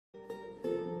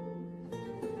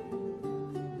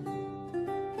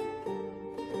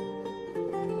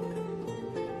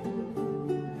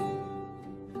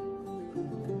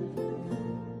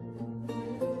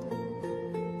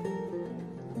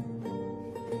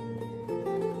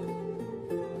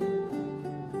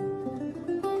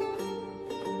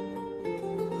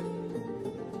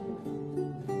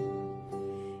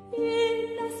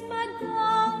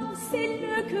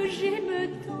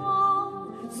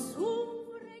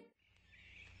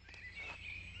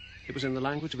It was in the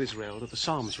language of Israel that the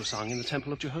Psalms were sung in the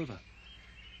temple of Jehovah.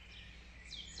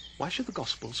 Why should the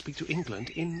gospel speak to England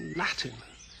in Latin,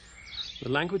 the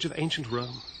language of ancient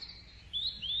Rome?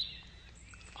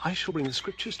 I shall bring the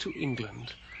scriptures to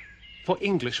England for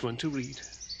Englishmen to read.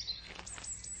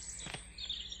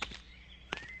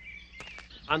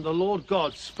 And the Lord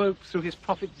God spoke through his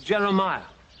prophet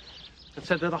Jeremiah and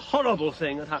said that a horrible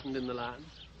thing had happened in the land.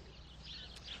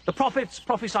 The prophets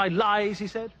prophesied lies, he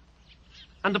said,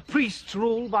 and the priests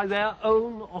ruled by their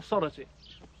own authority.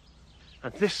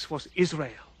 And this was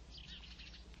Israel,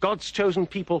 God's chosen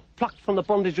people, plucked from the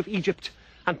bondage of Egypt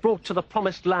and brought to the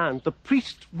promised land. The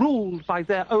priests ruled by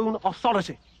their own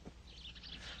authority.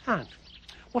 And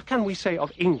what can we say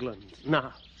of England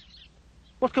now?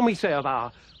 What can we say of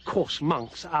our coarse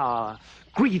monks, our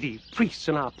greedy priests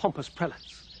and our pompous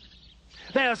prelates?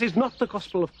 Theirs is not the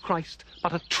gospel of Christ,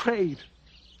 but a trade,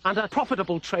 and a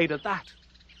profitable trade at that.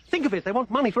 Think of it, they want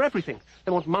money for everything.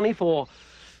 They want money for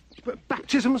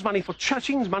baptisms, money for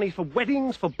churchings, money for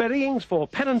weddings, for buryings, for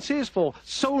penances, for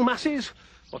soul masses,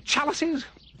 for chalices,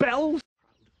 bells.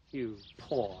 You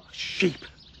poor sheep.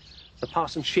 The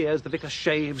parson shears, the vicar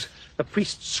shaves, the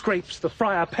priest scrapes, the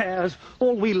friar pares.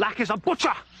 All we lack is a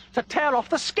butcher to tear off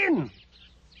the skin.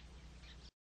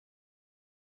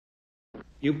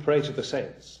 You pray to the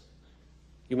saints.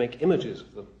 You make images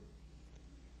of them.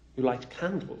 You light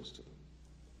candles to them.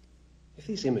 If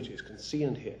these images can see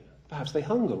and hear, perhaps they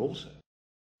hunger also.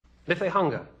 And if they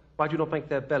hunger, why do you not make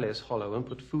their bellies hollow and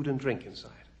put food and drink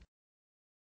inside?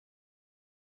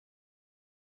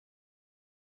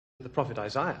 The prophet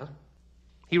Isaiah,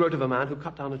 he wrote of a man who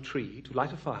cut down a tree to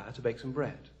light a fire to bake some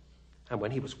bread. And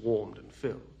when he was warmed and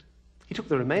filled, he took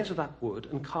the remains of that wood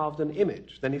and carved an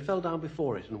image. Then he fell down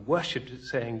before it and worshipped it,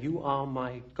 saying, "You are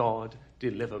my God,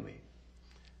 deliver me."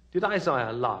 Did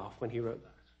Isaiah laugh when he wrote that?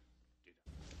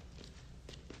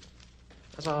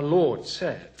 As our Lord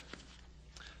said,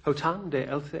 Hotan de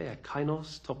elthe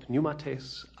kainos top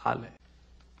pneumates ale.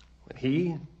 When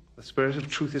he, the Spirit of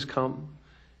truth, is come,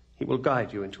 he will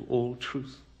guide you into all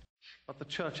truth. But the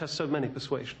church has so many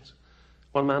persuasions.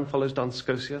 One man follows Duns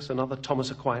Scotus, another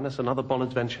Thomas Aquinas, another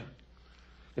Bonaventure.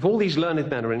 If all these learned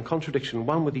men are in contradiction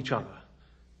one with each other,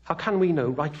 how can we know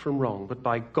right from wrong but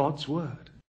by God's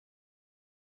word?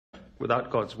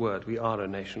 Without God's word, we are a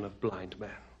nation of blind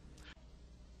men.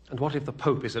 And what if the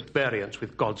Pope is at variance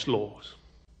with God's laws?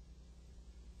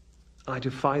 I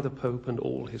defy the Pope and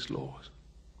all his laws.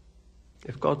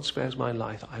 If God spares my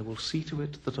life, I will see to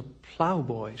it that a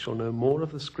ploughboy shall know more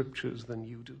of the Scriptures than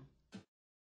you do.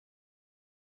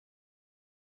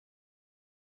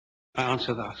 I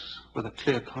answer thus, with a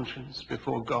clear conscience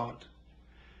before God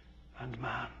and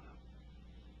man,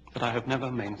 that I have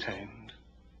never maintained,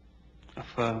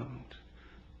 affirmed,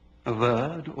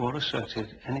 averred, or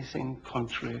asserted anything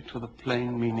contrary to the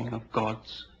plain meaning of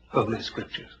God's holy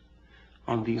Scriptures.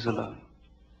 On these alone,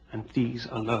 and these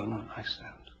alone I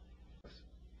stand.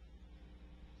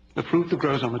 The fruit that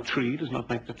grows on a tree does not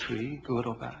make the tree good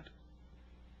or bad.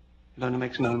 It only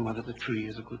makes known whether the tree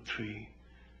is a good tree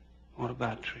or a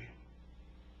bad tree.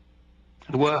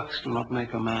 And works do not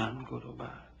make a man good or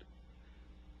bad.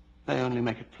 They only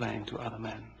make it plain to other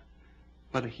men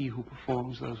whether he who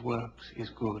performs those works is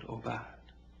good or bad.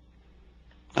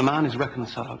 A man is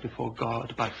reconciled before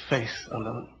God by faith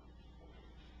alone,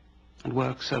 and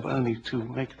works serve only to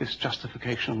make this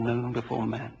justification known before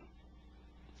men.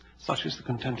 Such is the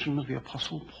contention of the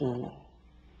Apostle Paul,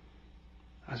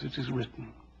 as it is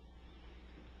written,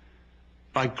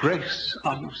 "By grace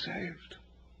are you saved,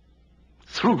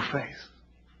 through faith,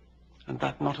 and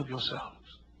that not of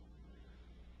yourselves.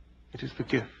 It is the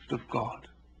gift of God,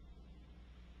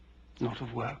 not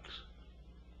of works,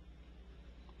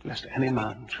 lest any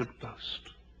man should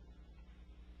boast."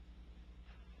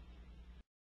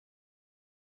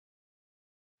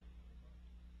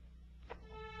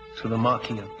 To the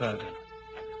Marquis of Bergen,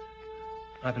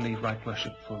 I believe, right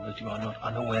worshipful, that you are not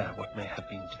unaware what may have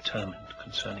been determined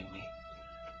concerning me.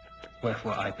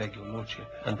 Wherefore I beg your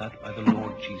lordship, and that by the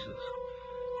Lord Jesus,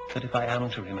 that if I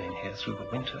am to remain here through the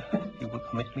winter, you will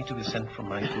permit me to be sent from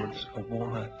my goods a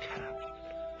warmer cap.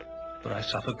 For I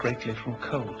suffer greatly from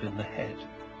cold in the head,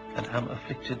 and am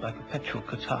afflicted by perpetual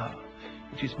catarrh,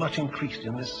 which is much increased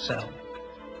in this cell.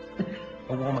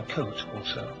 A warmer coat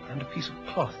also, and a piece of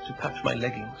cloth to patch my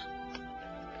leggings.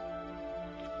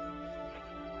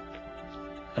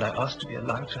 And I ask to be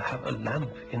allowed to have a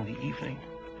lamp in the evening.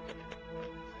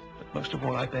 But most of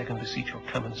all, I beg and beseech your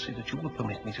clemency that you will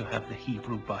permit me to have the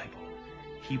Hebrew Bible,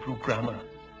 Hebrew grammar,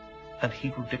 and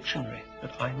Hebrew dictionary,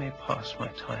 that I may pass my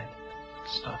time in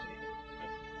study.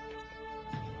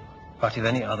 But if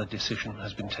any other decision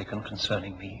has been taken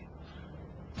concerning me,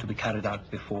 to be carried out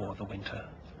before the winter.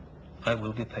 I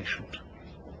will be patient,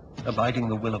 abiding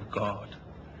the will of God,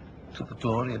 to the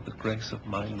glory of the grace of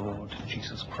my Lord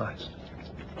Jesus Christ,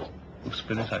 whose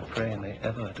Spirit I pray may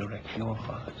ever direct your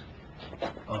heart.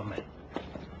 Amen.